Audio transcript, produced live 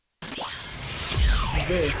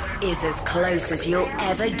This is as close as you'll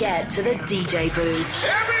ever get to the DJ booth.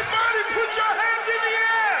 Everybody put your hands in the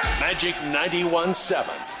air! Magic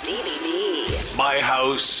 91.7. Stevie B. My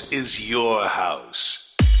house is your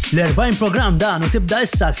house. L-40 program dan u tibda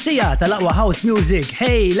issa sija tal-aqwa house music.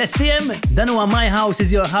 Hey, l-STM, dan huwa My House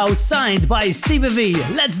is Your House, signed by Stevie V.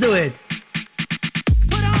 Let's do it!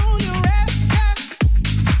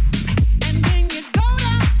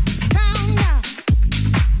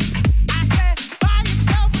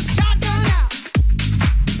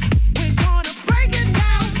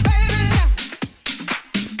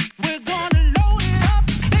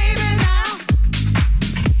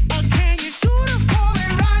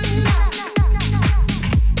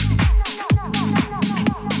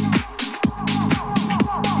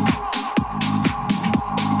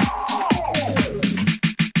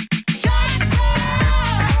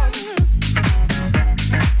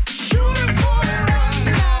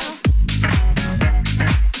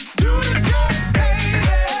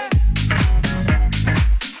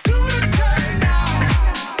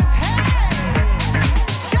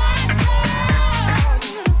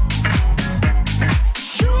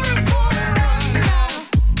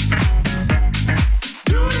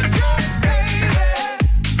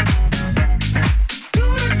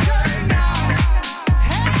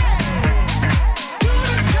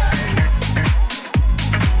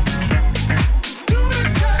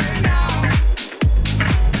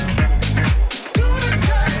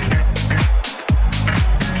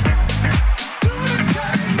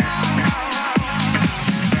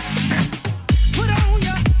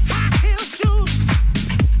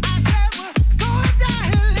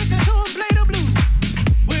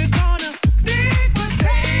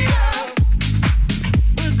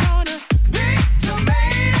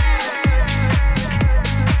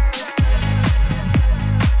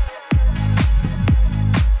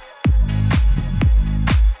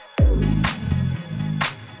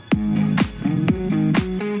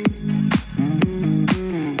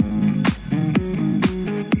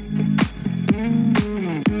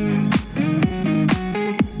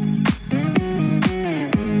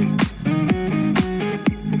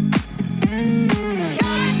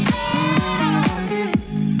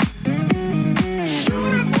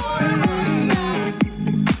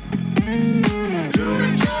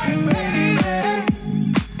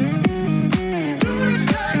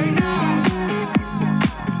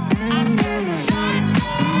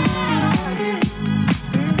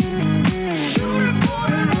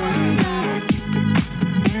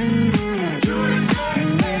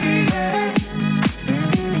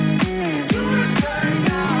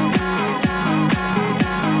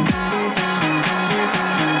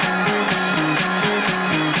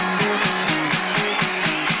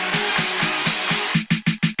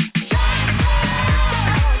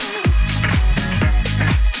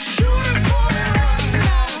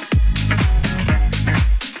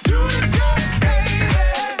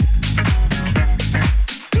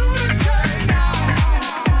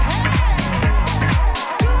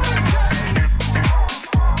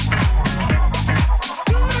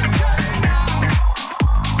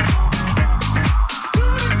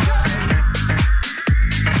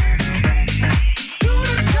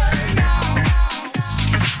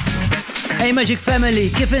 Hey Magic Family,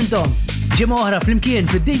 kif intom? Ġimgħa oħra flimkien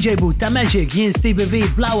fid-DJ boot ta' Magic jien Stevie V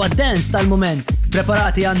bl-aqwa dance tal-moment.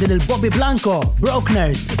 Preparati għandin il-Bobby Blanco,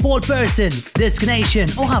 Brokners, Paul Person, Disc Nation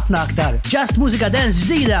u ħafna aktar. Just mużika dance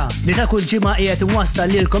ġdida li ta' kull ġimgħa qiegħed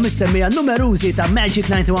inwassal lilkom is-semmija numerużi ta' Magic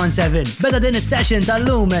 91.7. Beda din is-session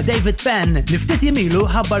tal-lum David Penn li ftit jimilu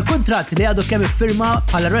ħabbar kuntratt li għadu kemm iffirma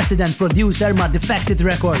bħala resident producer ma' Defected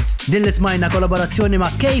Records. Din li smajna kollaborazzjoni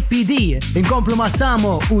ma' KPD, inkomplu ma'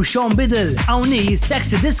 Samo u Sean Biddle, hawnni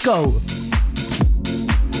Sexy Disco.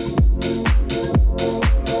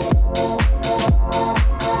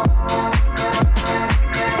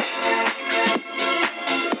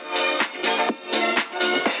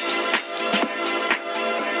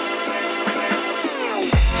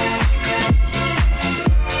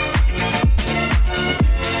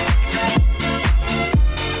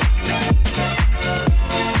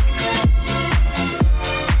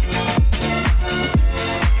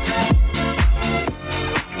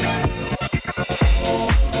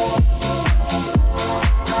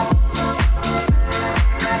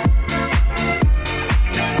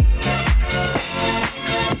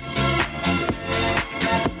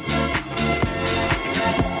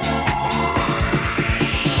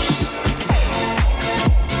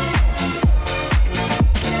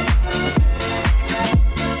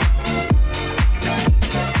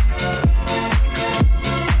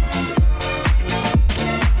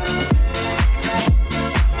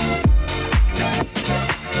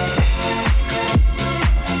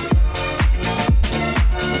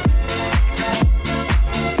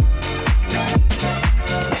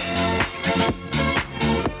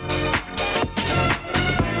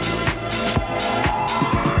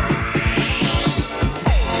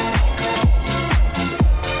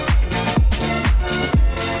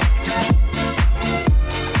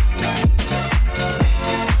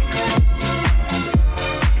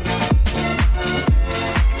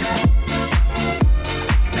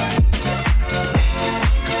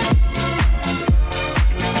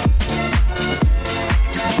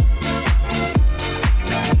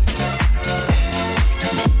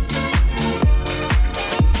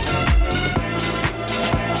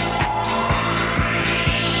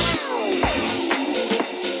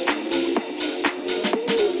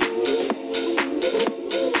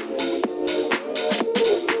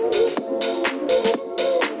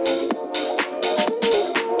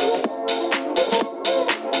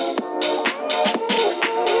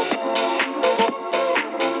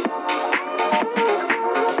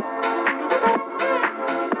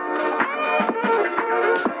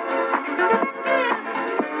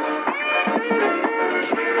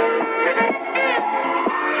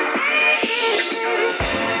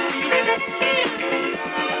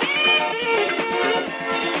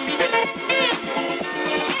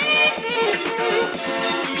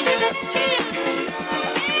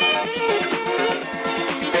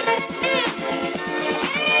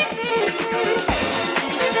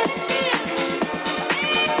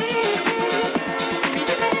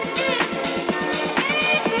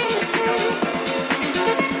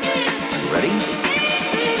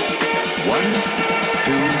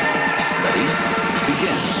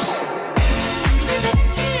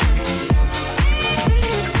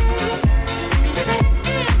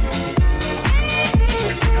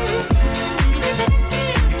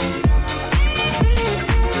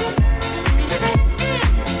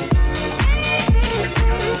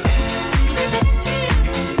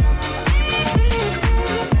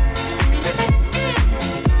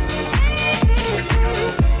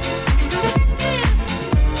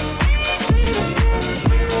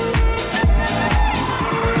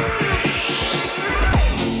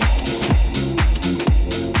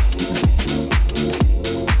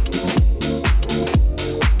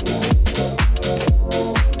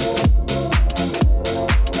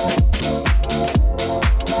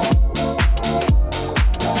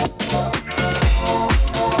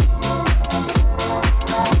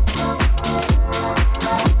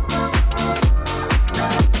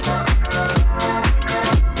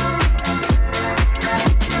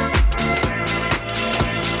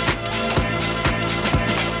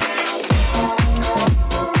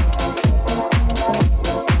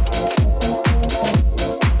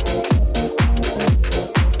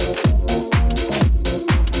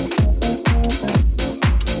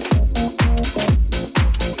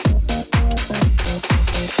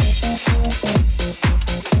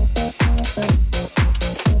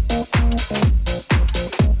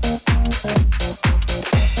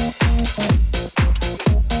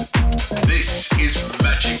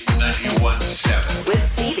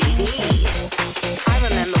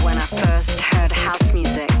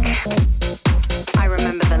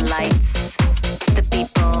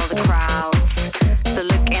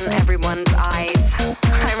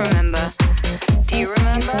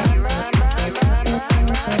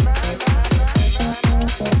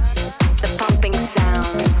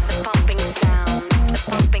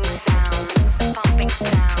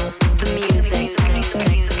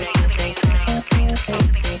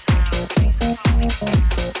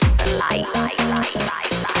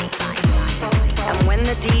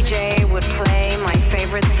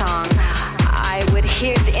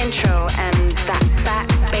 intro and that fat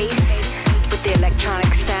bass with the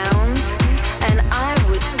electronic sounds, and I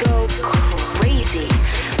would go crazy.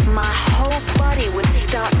 My whole body would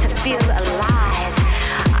start to feel alive.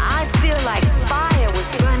 I'd feel like fire was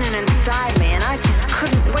burning inside me, and I just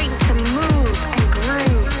couldn't wait to move and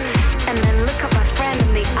groove, and then look at my friend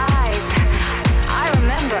in the eyes. I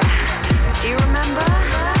remember. Do you remember?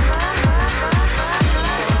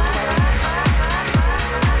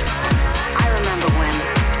 I remember when.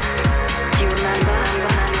 Do you remember?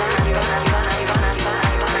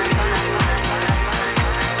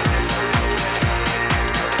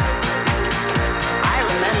 I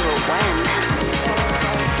remember when.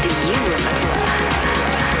 Do you remember?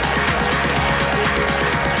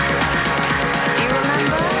 Do you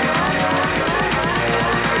remember?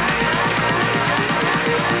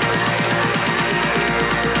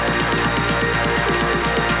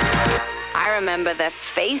 I remember their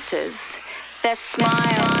faces, their smile.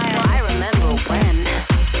 I remember when.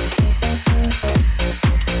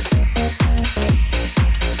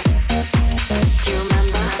 Do you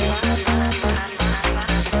remember?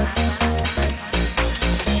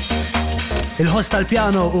 Il-ħost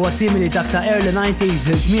tal-pjano huwa simili dak ta' early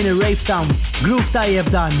 90s żmien ir-rave sounds. Groove tajjeb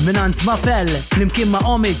dan minant Mafel flimkien ma'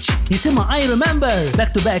 Homage jisimha I Remember.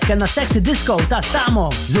 Back to back kellna Sexy Disco ta'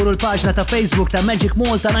 Samo. Żuru l-paġna ta' Facebook ta' Magic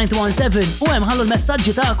Malta 917 u hemm ħallu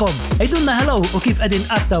l-messaġġi tagħkom. Ejdulna hello u kif qegħdin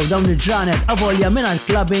qattaw dawn il-ġranet avolja mingħand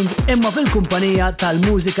clubbing imma fil-kumpanija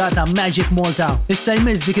tal-mużika ta' Magic Malta. Issa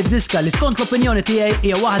jmiss dik id-diska li skont l-opinjoni tiegħi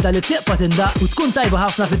hija waħda li tieqpa' tindaq u tkun tajba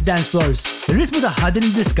ħafna fid-dance floors. Ir-ritmu tagħha din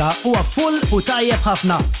id-diska huwa full u tajjeb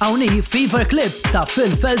ħafna. Hawnhi Fever Clip ta'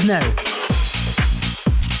 Phil Feldner.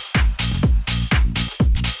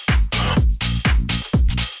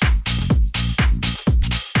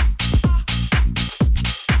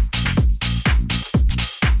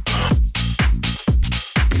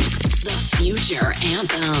 The future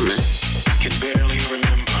anthem. Can barely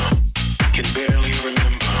remember. Can barely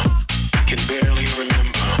remember. Can barely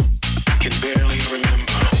remember. Can barely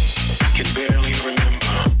remember. Can barely remember.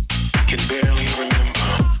 Can barely remember.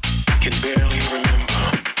 Can barely remember. Can barely remember.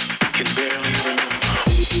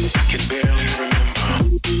 Can barely remember. Can barely remember.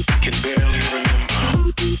 Can barely remember.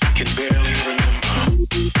 Can barely remember. Can barely remember.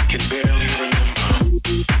 Can barely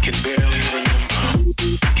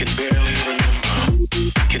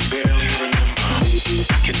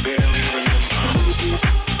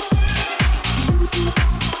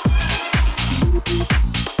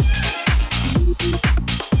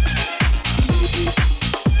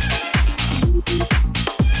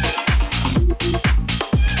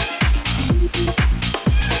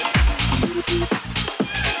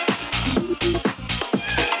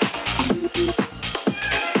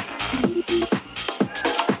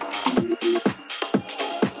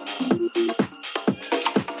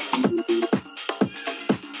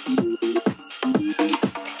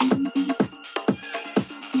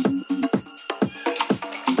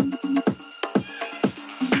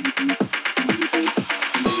Can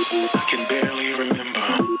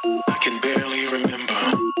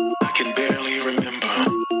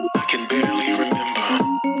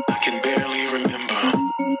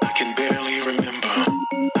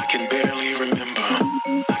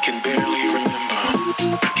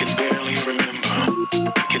barely remember.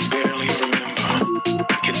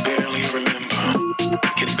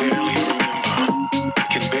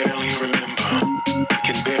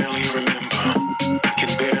 Can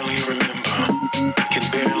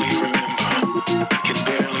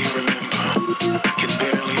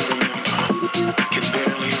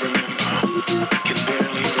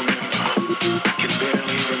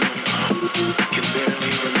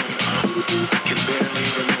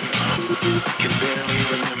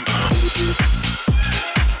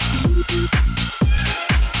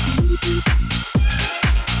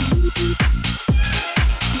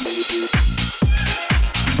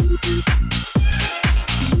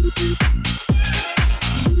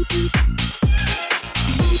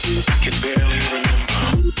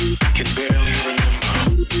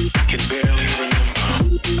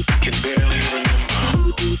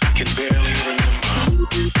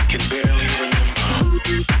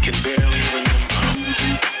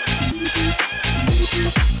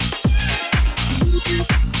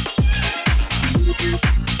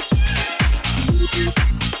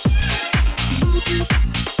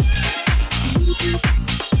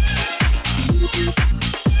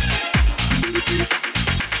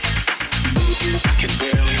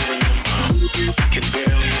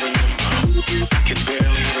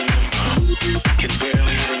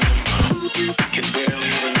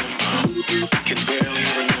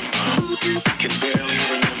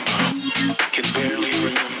can barely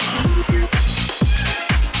remember.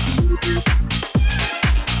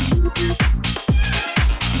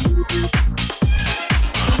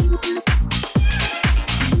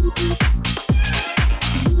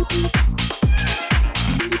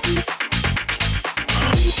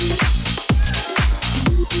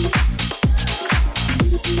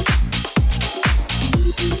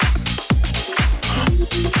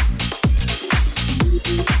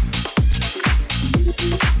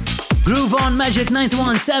 Magic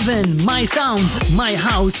 91.7, My Sound, My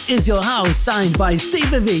House is Your House, signed by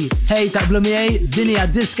Stevie V. Hey, taqblu miej, dinja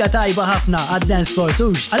diska tajba ħafna għad-dance floor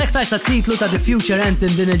sux. Għalek taċ ta' titlu ta' The Future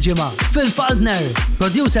Anthem din il-ġimma. Phil Falkner,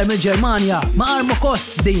 producer mill-Ġermanja, ma' Armo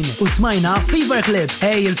Kost din u smajna Fever Clip.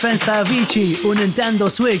 Hey, il-fans ta' Avicii u Nintendo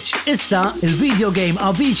Switch. Issa, il-video game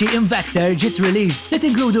Avicii Invector ġit release li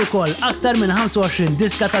tinkludu wkoll aktar minn 25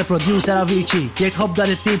 diska tal-producer Avicii. Jekk tħobb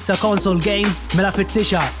dan it-tip ta' console games, mela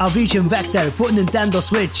fit-tixa Avicii Invector fuq Nintendo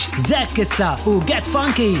Switch. Zack issa u Get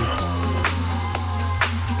Funky.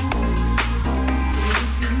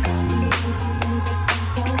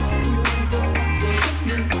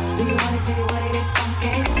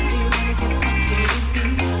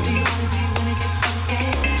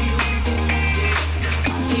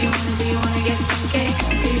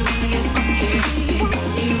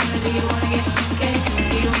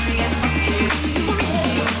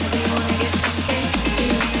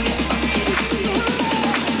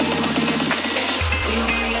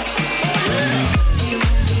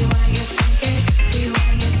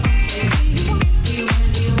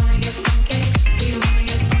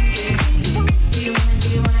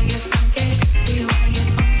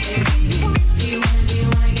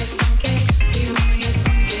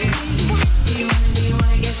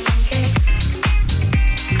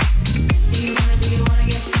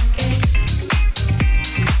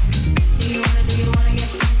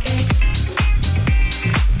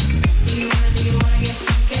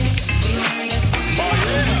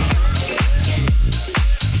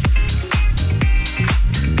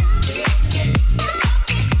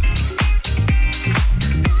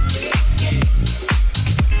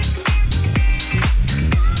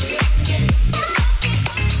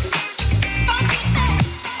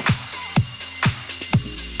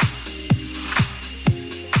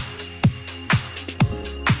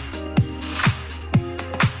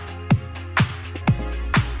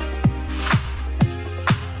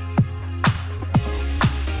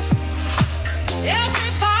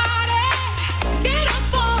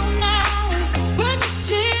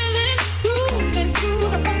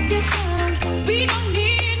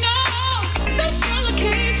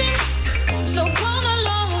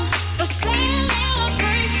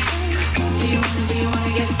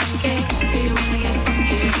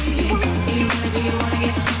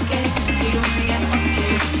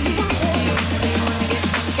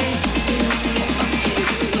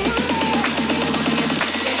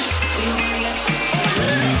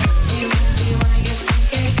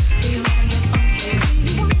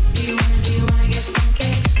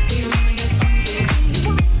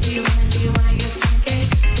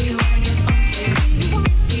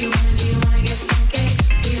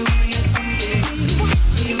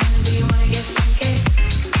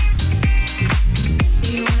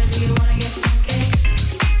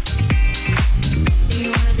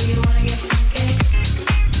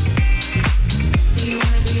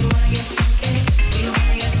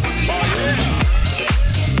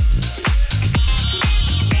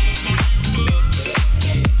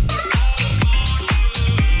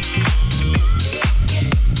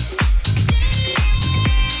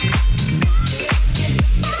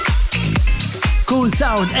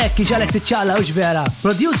 Sound ekki ġalek tiċċalla u ġvera.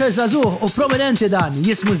 Producer zazuh u prominenti dan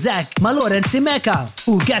jismu Zack ma' Lawrence Meka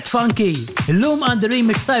u Get Funky. Illum għandi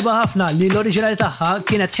remix tajba ħafna li l-oriġinali tagħha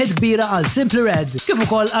kienet hit kbira għal Simply Red kif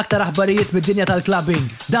ukoll aktar aħbarijiet mid-dinja tal-clubbing.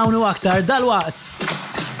 Dawn u aktar dal-waqt.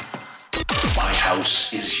 My house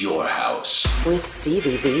is your house. With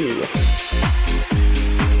Stevie V.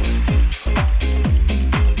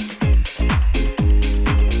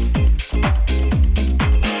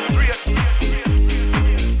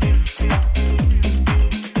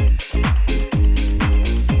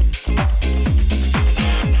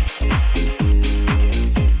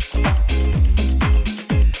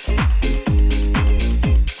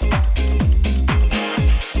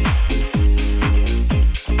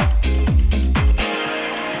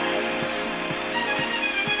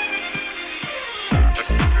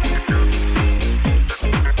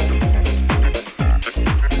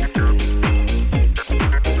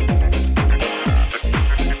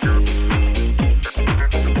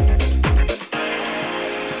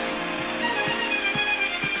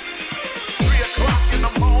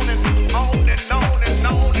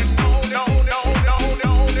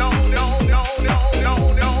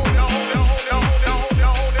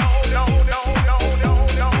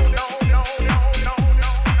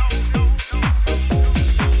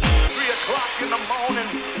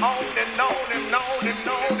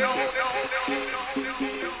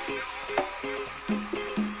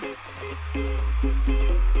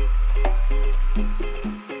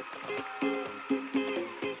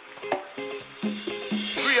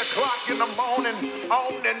 the morning,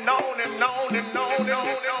 on and on and on and on and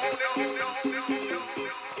on.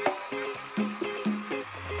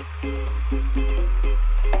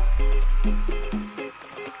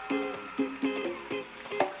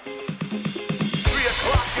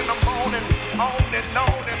 On and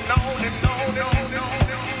on and on and on and on.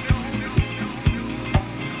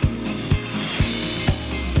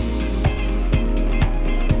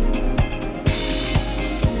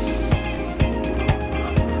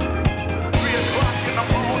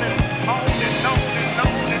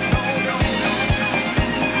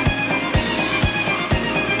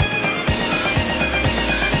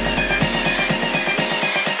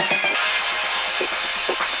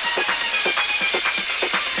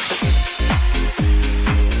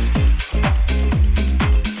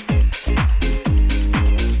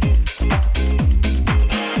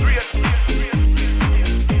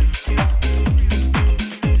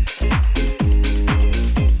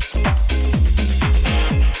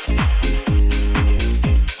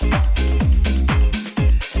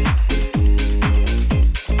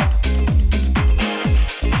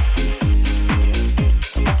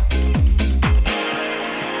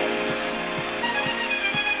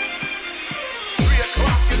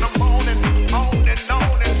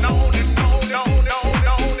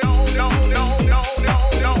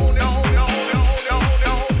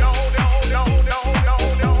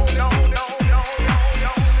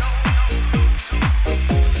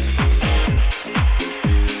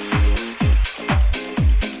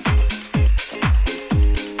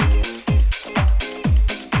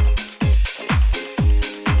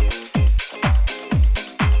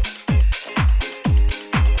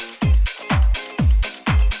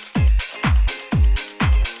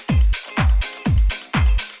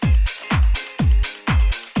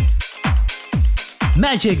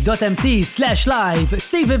 Magic.mt/live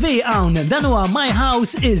Stevie V hawn dan huwa My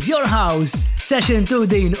House is Your House. Session 2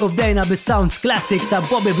 din u bdejna bis-sounds classic ta'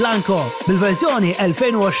 Bobby Blanco bil-verżjoni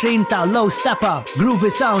 2020 ta' Low Step Up.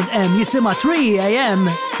 Groovy Sound jisima 3 AM.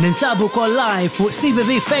 Ninsabu kol live fuq Stevie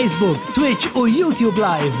V Facebook, Twitch u YouTube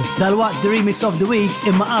Live. Dal-waqt the remix of the week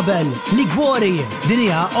imma qabel Ligwori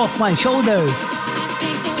dinija Off My Shoulders.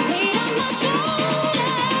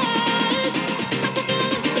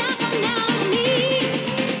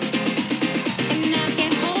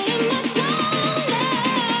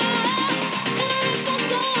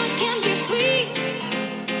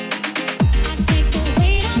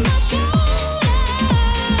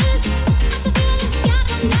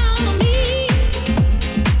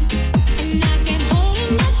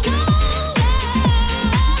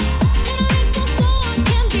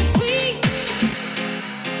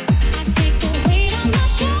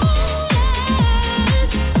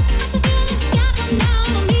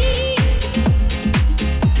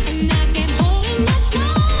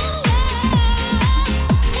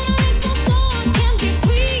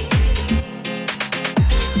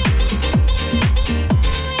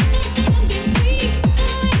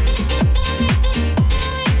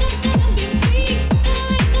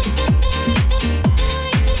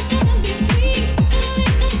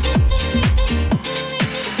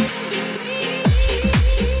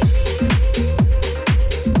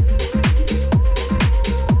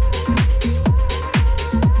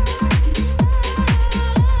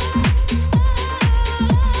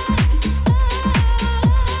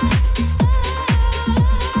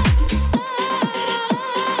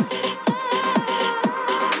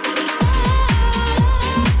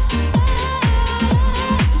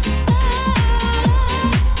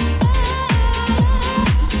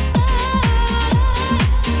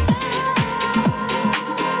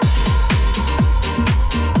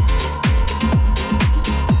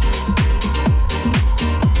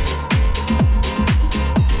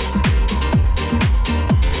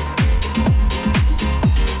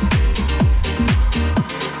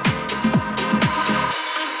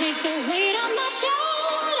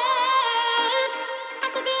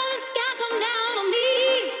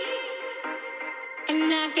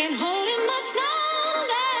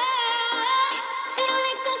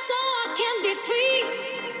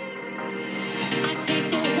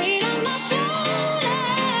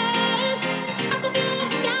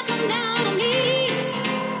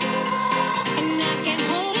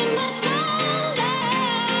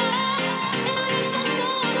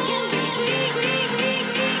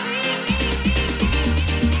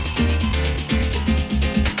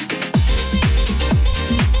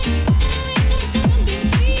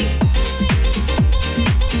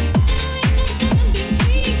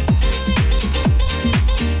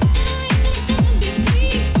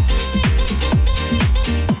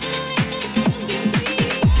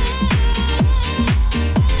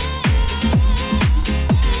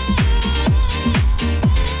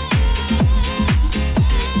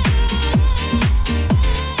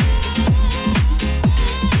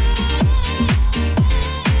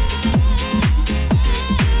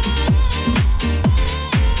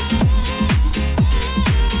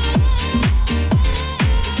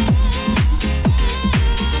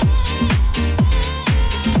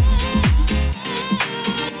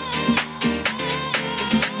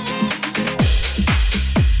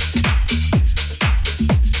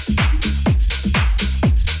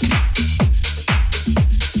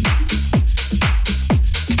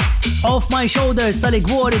 My Shoulders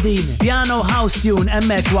tal-Igwori din. Piano house tune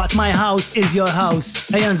emmek waqt My House is Your House.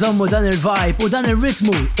 Ejja nżommu dan il-vibe u dan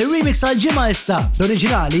il-ritmu. Il-remix tal-ġimgħa issa.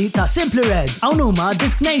 L-oriġinali ta' Simply Red. Hawn huma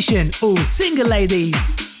Disc Nation u Single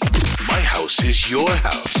Ladies. My house is your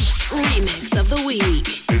house. Remix of the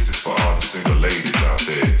week. This is for all the single ladies out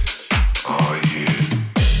there. Oh yeah.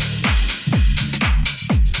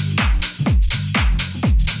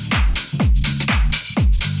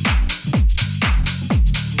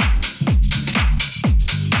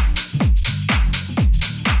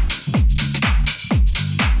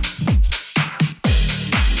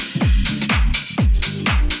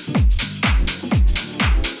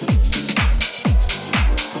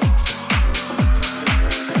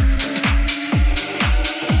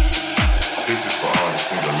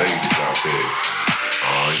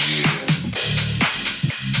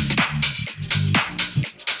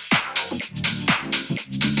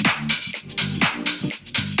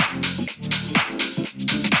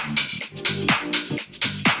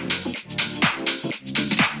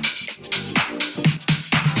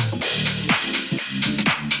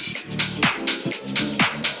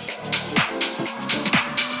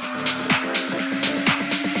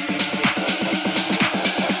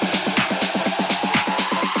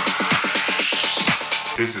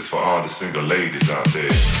 This is for all the single ladies out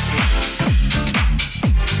there.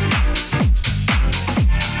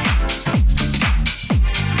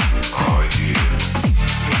 Oh yeah.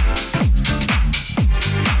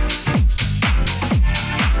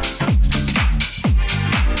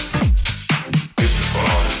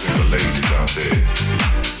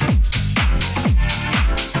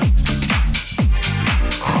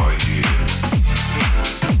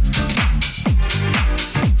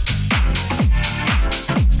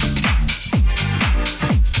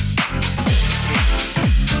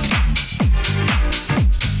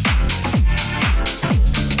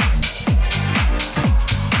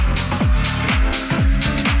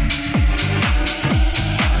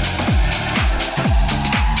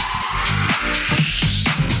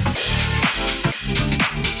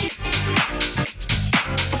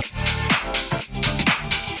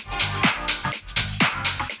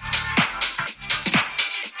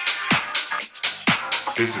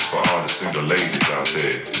 This is for all the single ladies out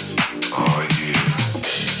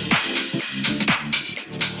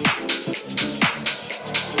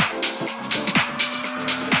there.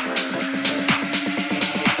 Oh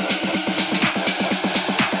yeah.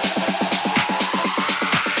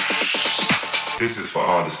 This is for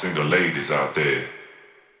all the single ladies out there.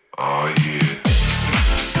 Oh yeah.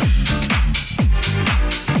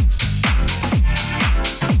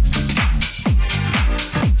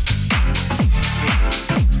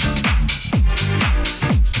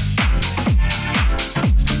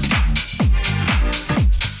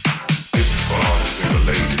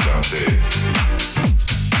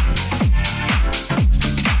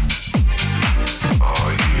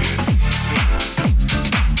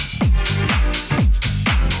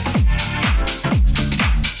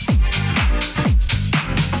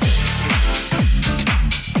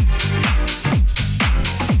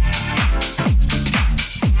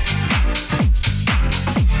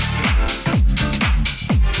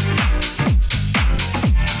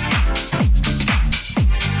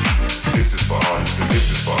 This is for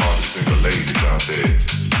all the single ladies out there.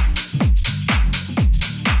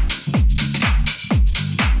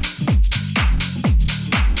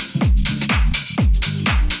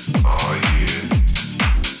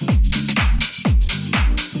 Oh yeah.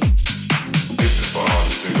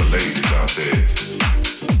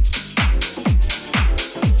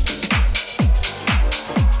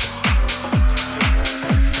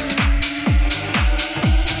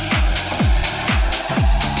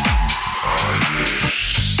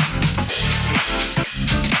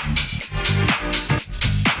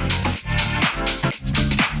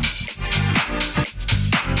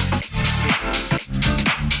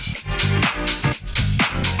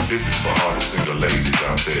 This is for all the single ladies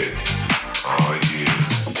out there. Oh yeah.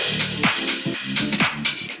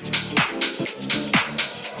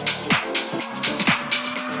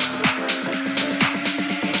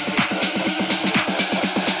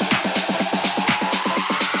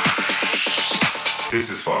 This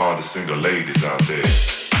is for all the single ladies out there.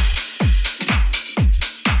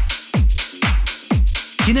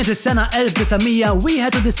 Kienet is-sena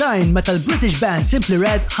 1991 meta l-British band Simply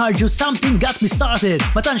Red ħarġu Something Got Me Started.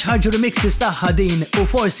 Ma tantx ħarġu remixes tagħha din u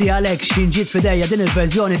forsi għalhekk xinġiet f'idejja din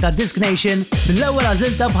il-verżjoni ta' Disc Nation mill-ewwel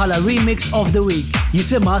għażilta bħala Remix of the Week.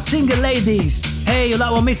 Jisimha Single Ladies. Hey, u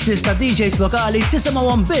l-aqwa mixes ta' DJs lokali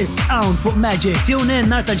tisimgħuhom biss hawn fuq Magic. Tune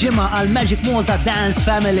in nhar ta' ġimgħa għal Magic Malta Dance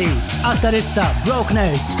Family. Aktar issa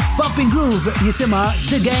Brokners, Popping Groove jisimha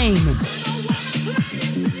The Game.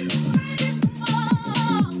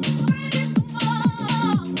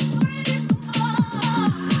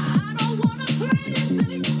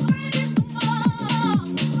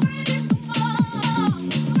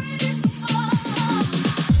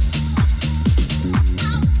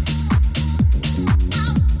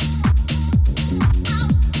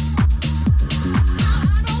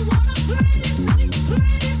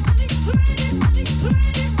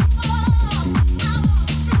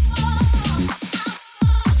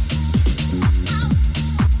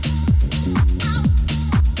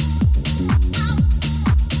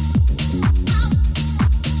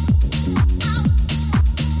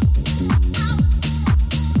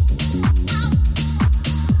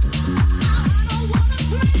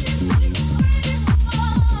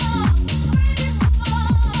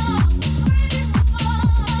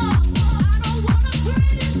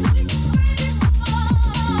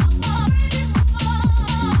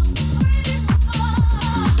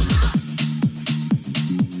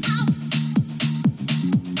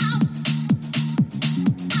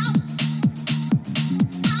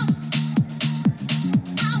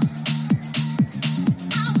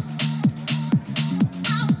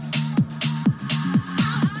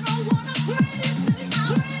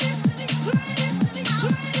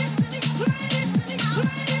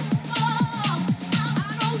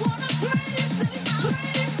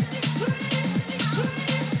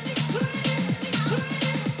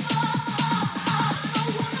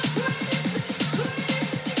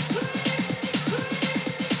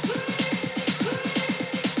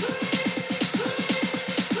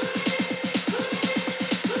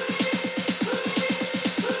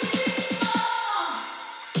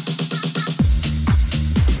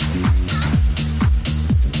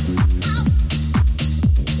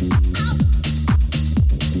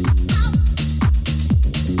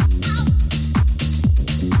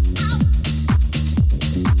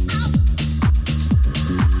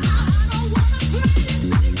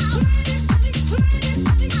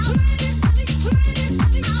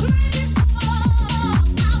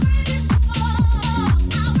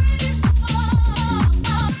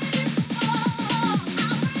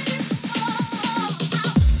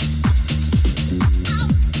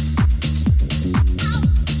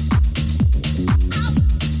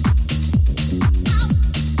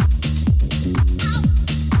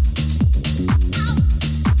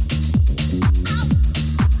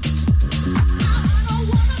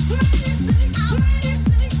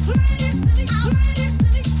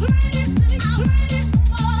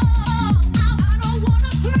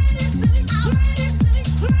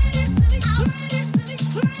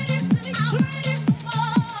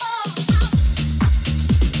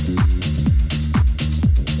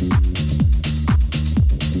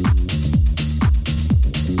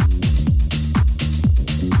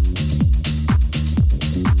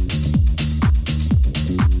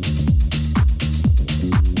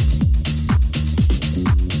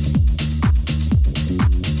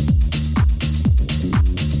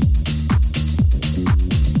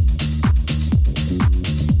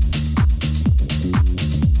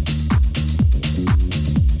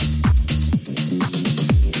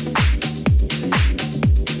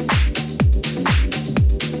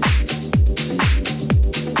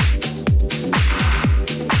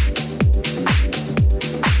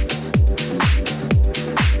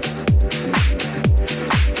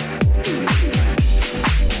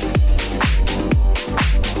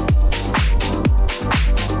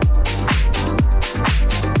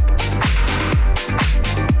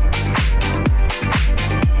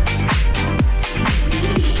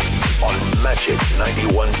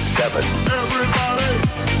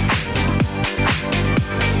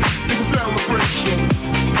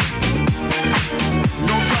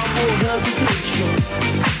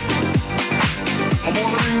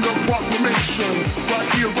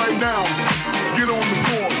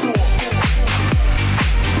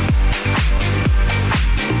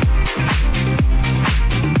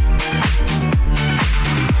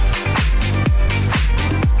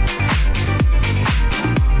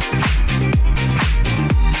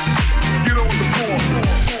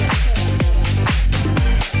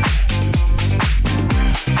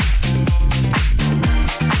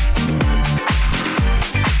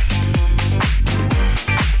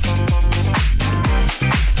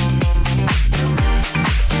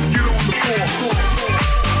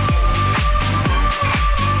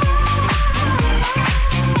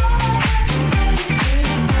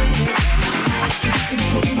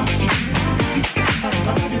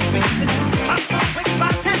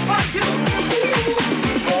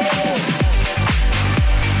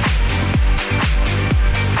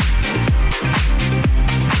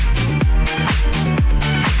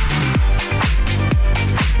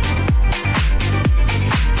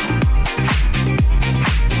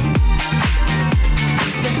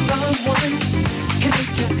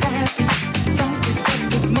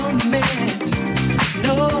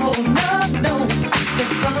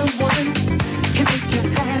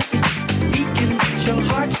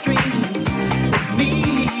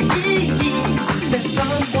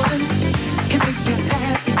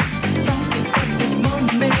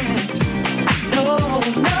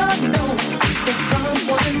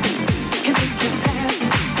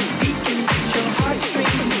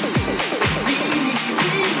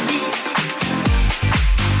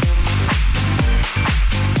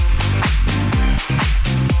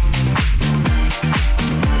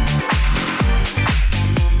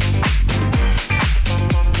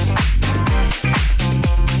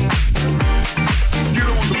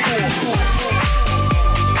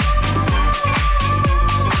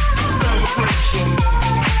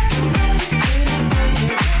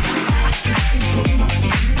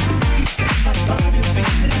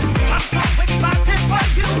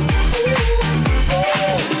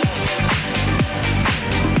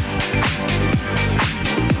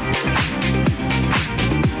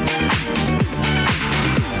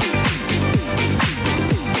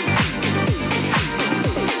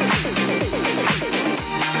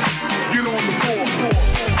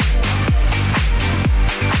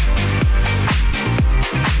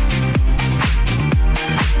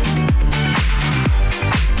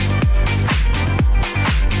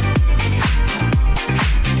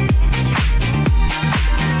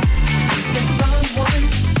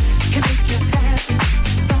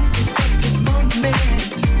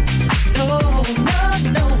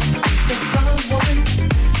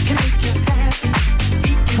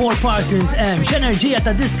 Paul Parsons hemm x'enerġija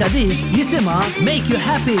ta' diska dik jisimha Make You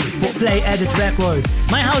Happy fuq Play Edit Records.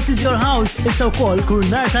 My House is Your House issa wkoll kull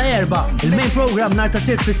nhar ta' erba'. Il-main program nhar ta'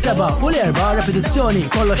 sirt fis-7 u l-erba' repetizzjoni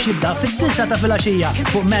kollox jibda fit-9 ta' filgħaxija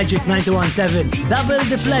fuq Magic 91.7. Double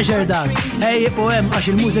the pleasure dak. Ej u hemm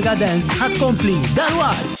għax il-mużika dance ħadd kompli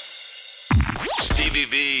dalwaqt. Stevie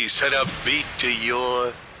V set a beat to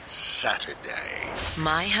your Saturday.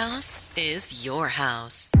 My house is your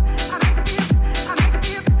house.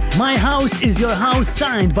 My House is Your House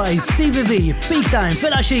signed by Stevie V. Peak time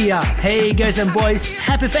fil-għaxija. Hey girls and boys,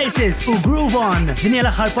 happy faces u groove on. Dinja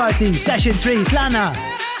l-aħħar party, session 3 tlana.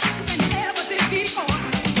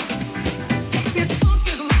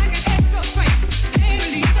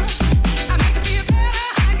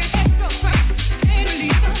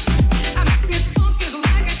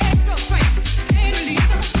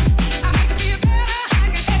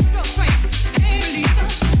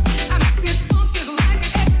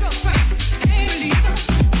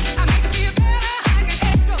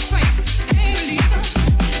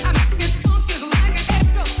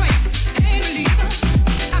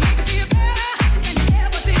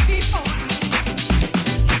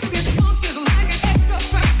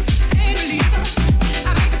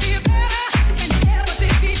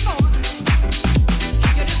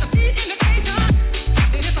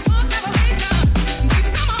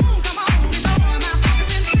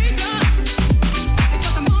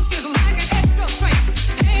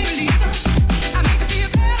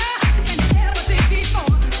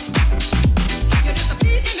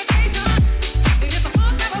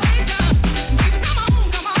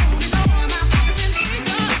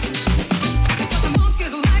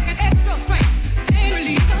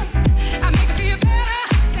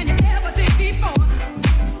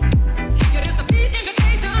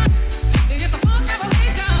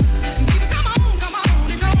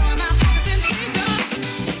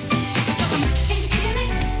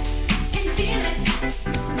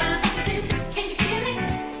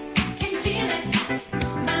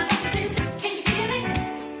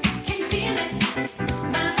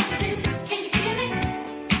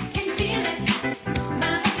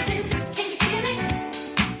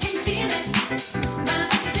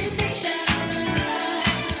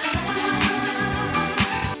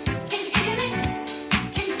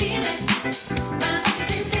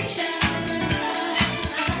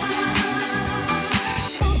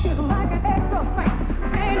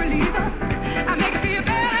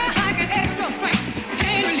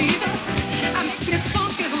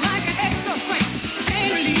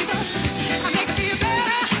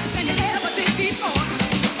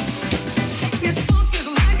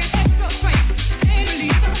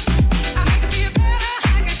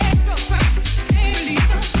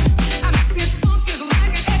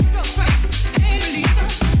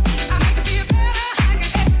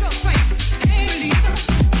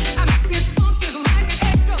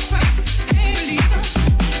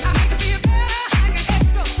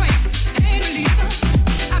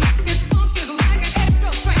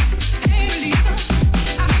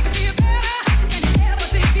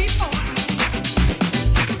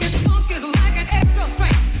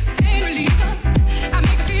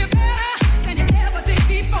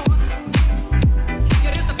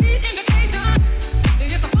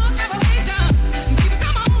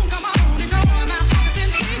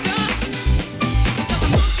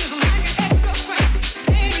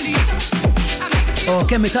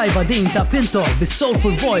 Kemmi tajba din ta' Pinto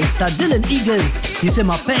bis-soulful voice ta' Dylan Eagles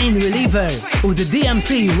jisima Pain Reliever u the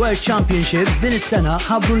DMC World Championships din is-sena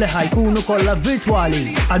ħabru li ħajkunu kollha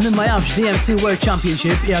virtuali. Għal min ma jafx DMC World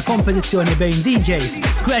Championship hija kompetizzjoni bejn DJs,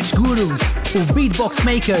 scratch gurus u beatbox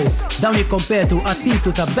makers. Dawn jikkompetu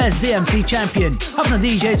għat-titlu ta' Best DMC Champion. Ħafna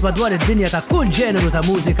DJs madwar id-dinja ta' kull ġeneru ta'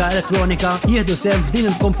 mużika elettronika jieħdu sew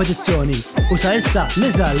f'din il-kompetizzjoni. U sa issa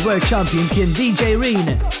l-iżgħar World Champion kien DJ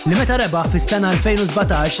Reen li meta rebaħ fis-sena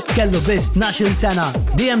 2017 kellu biss 12 sena.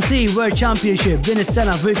 DMC World Championship din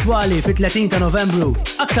is-sena virtuali fit-30 ta' Novembru.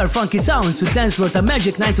 Aktar funky sounds fit-dance floor ta'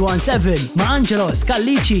 Magic 91.7 ma' Angelo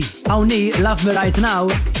Scallici. Hawnni Love Me Right Now.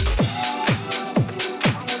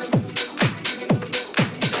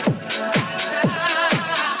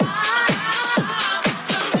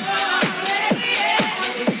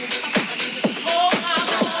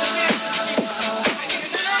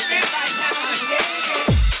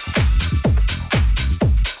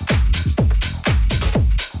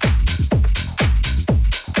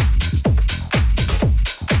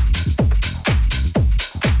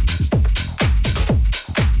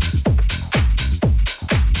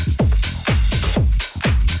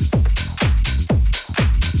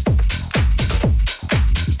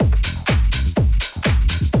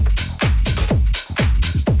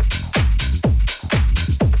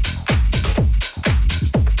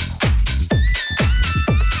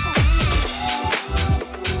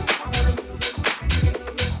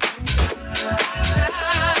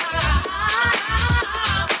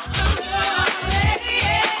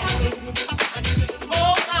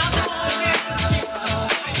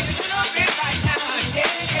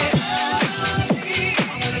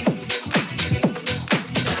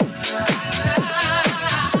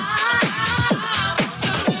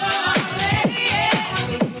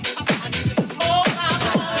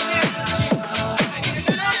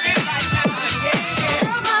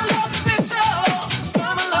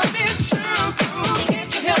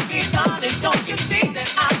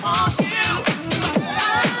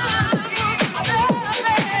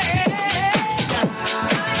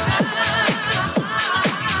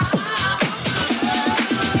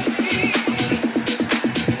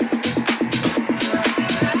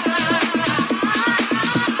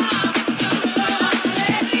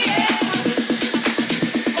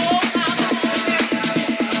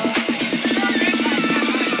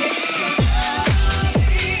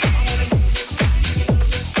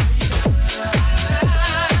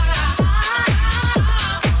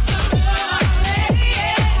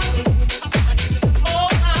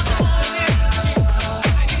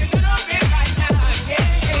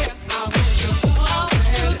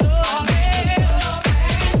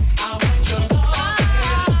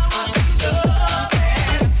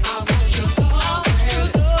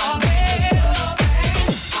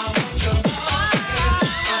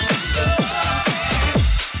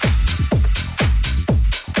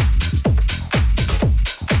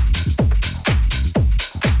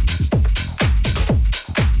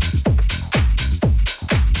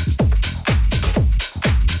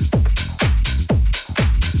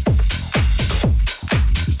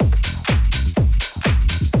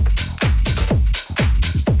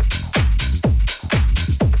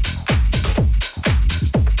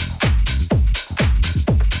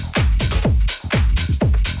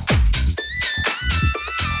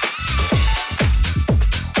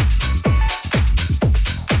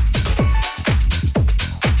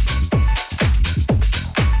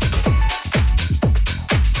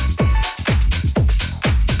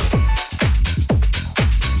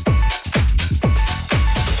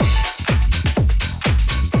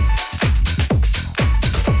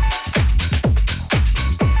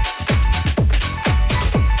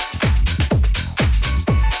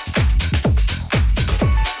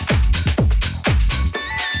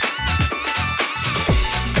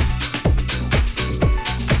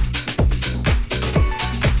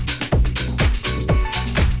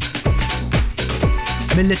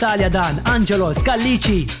 Mill-Italja dan, Angelo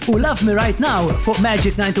Scallici u Love Me Right Now fuq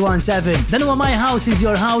Magic 91.7. Dan huwa My House is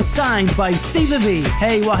Your House signed by Stevie V.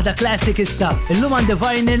 Hey, waħda classic issa. Illum għandi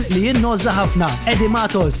vinyl li jinnozza ħafna. Eddie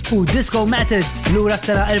Matos u Disco Method lura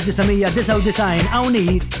s-sena 1999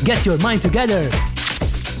 hawnhi Get Your Mind Together.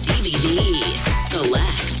 Stevie V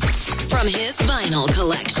selects from his vinyl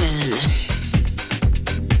collection.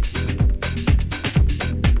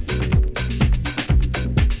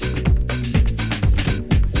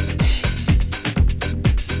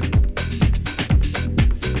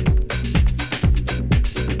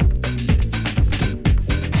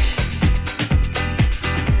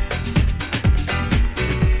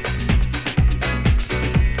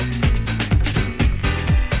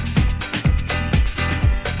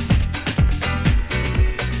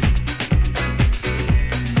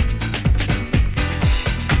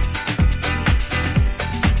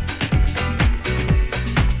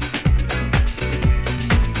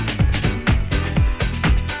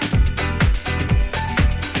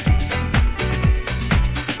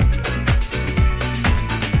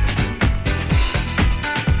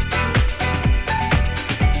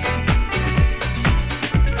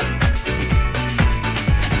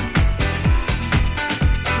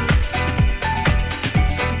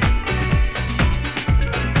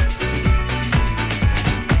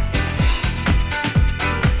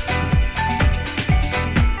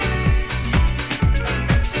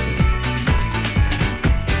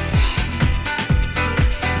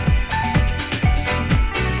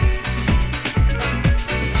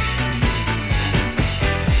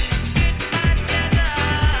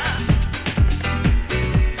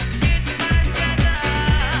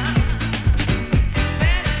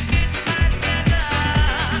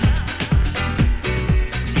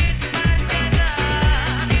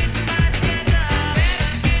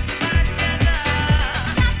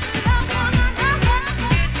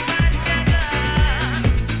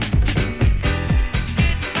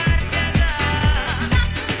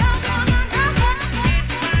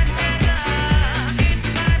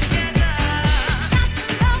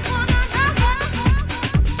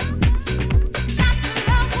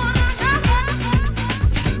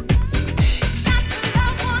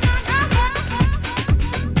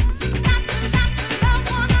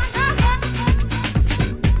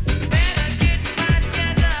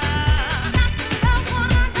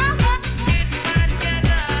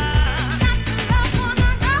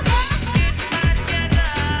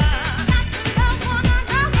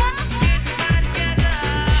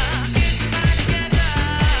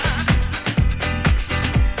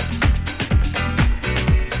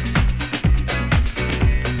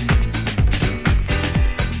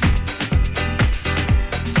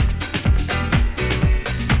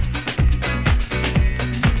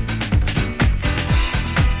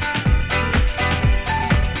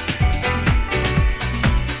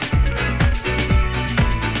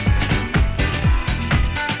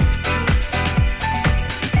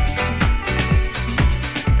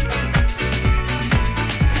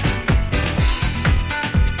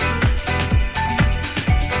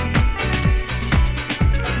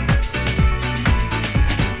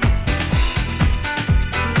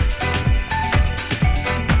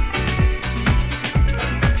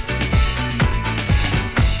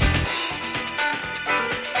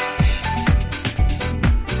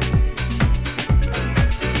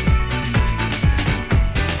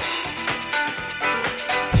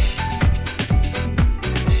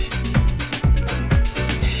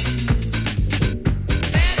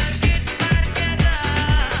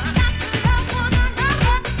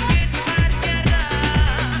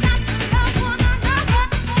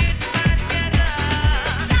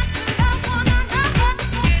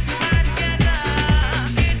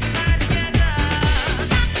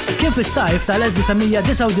 kien fis-sajf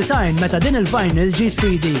tal-1999 meta din il-vinyl ġiet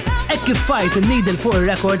fidi. Hekk kif fajt il-needle fuq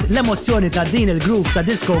ir-rekord, l-emozzjoni ta' din il-groove ta'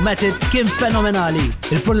 Disco Method kien fenomenali.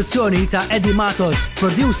 Il-produzzjoni ta' Eddie Matos,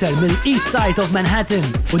 producer mill-East Side of Manhattan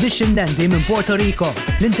u discendenti minn Puerto Rico.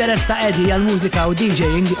 L-interess ta' Eddie għal-mużika u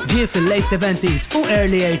DJing ġie fil-late 70s u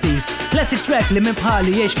early 80s. Classic track li minn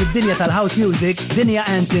bħali jiex fid-dinja tal-house music, dinja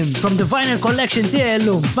anthem. From the vinyl collection tiegħi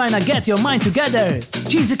llum smajna Get Your Mind Together.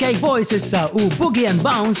 Cheesy Cake Boys issa u Boogie and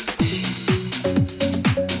Bounce. Get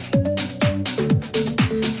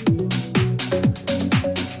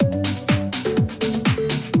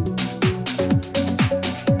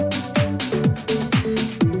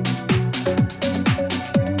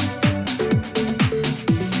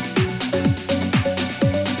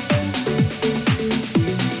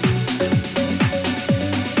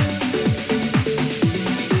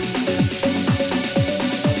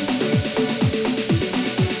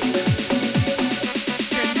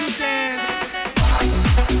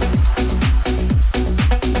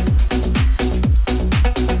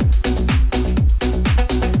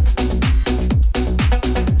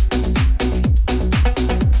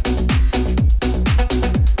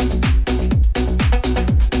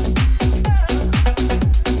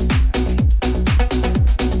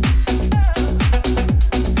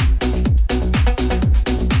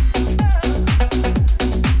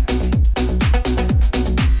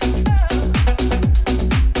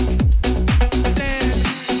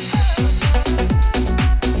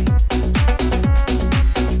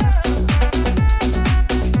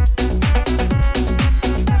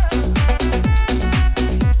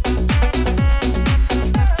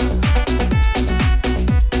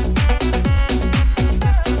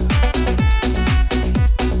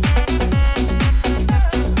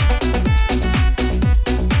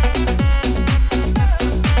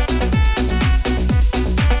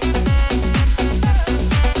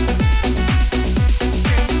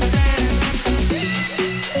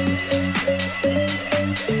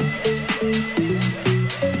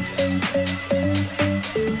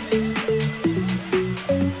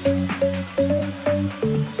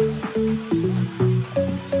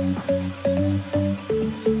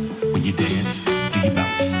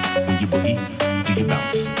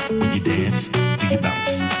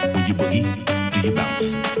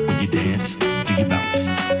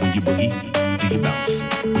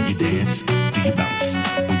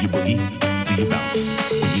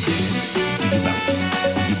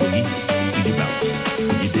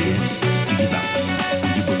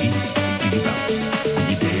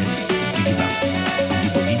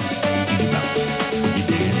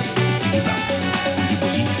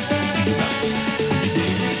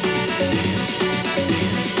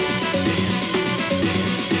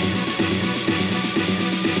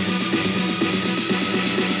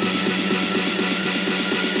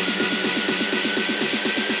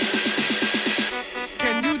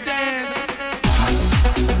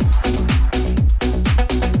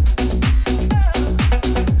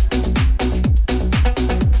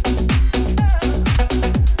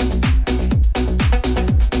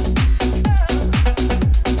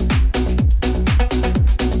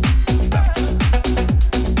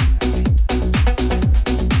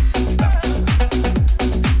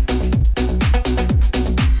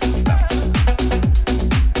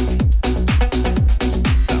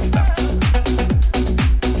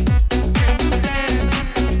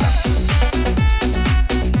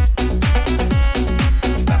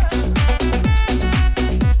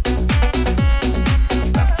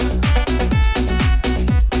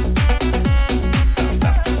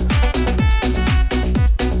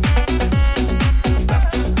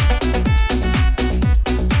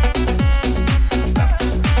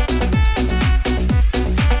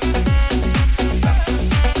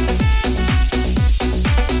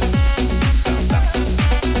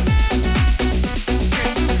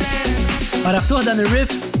Araftuħ dan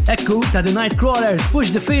il-riff? Ekku ta' The Nightcrawlers Push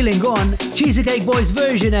the Feeling On, Cheesy Cake Boys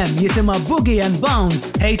version hemm jisimha Boogie and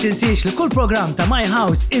Bounce. Ej tinsiex li kull program ta' My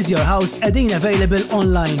House is Your House edin available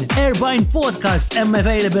online. Airvine Podcast hemm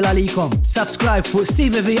available għalikom. Subscribe fuq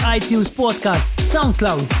Stevie V iTunes Podcast,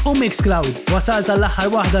 SoundCloud u Mixcloud. Wasalt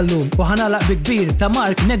tal-aħħar waħda llum u ħanalaq bi kbir ta'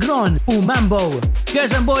 Mark Negron u Mambo.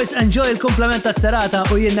 Girls and boys, enjoy il-komplement tas-serata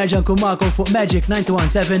u jien nerġa' nkun magħkom fuq Magic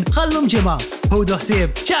 91.7 ħallum ġimgħa. Ħudu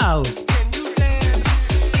ħsieb. Ciao!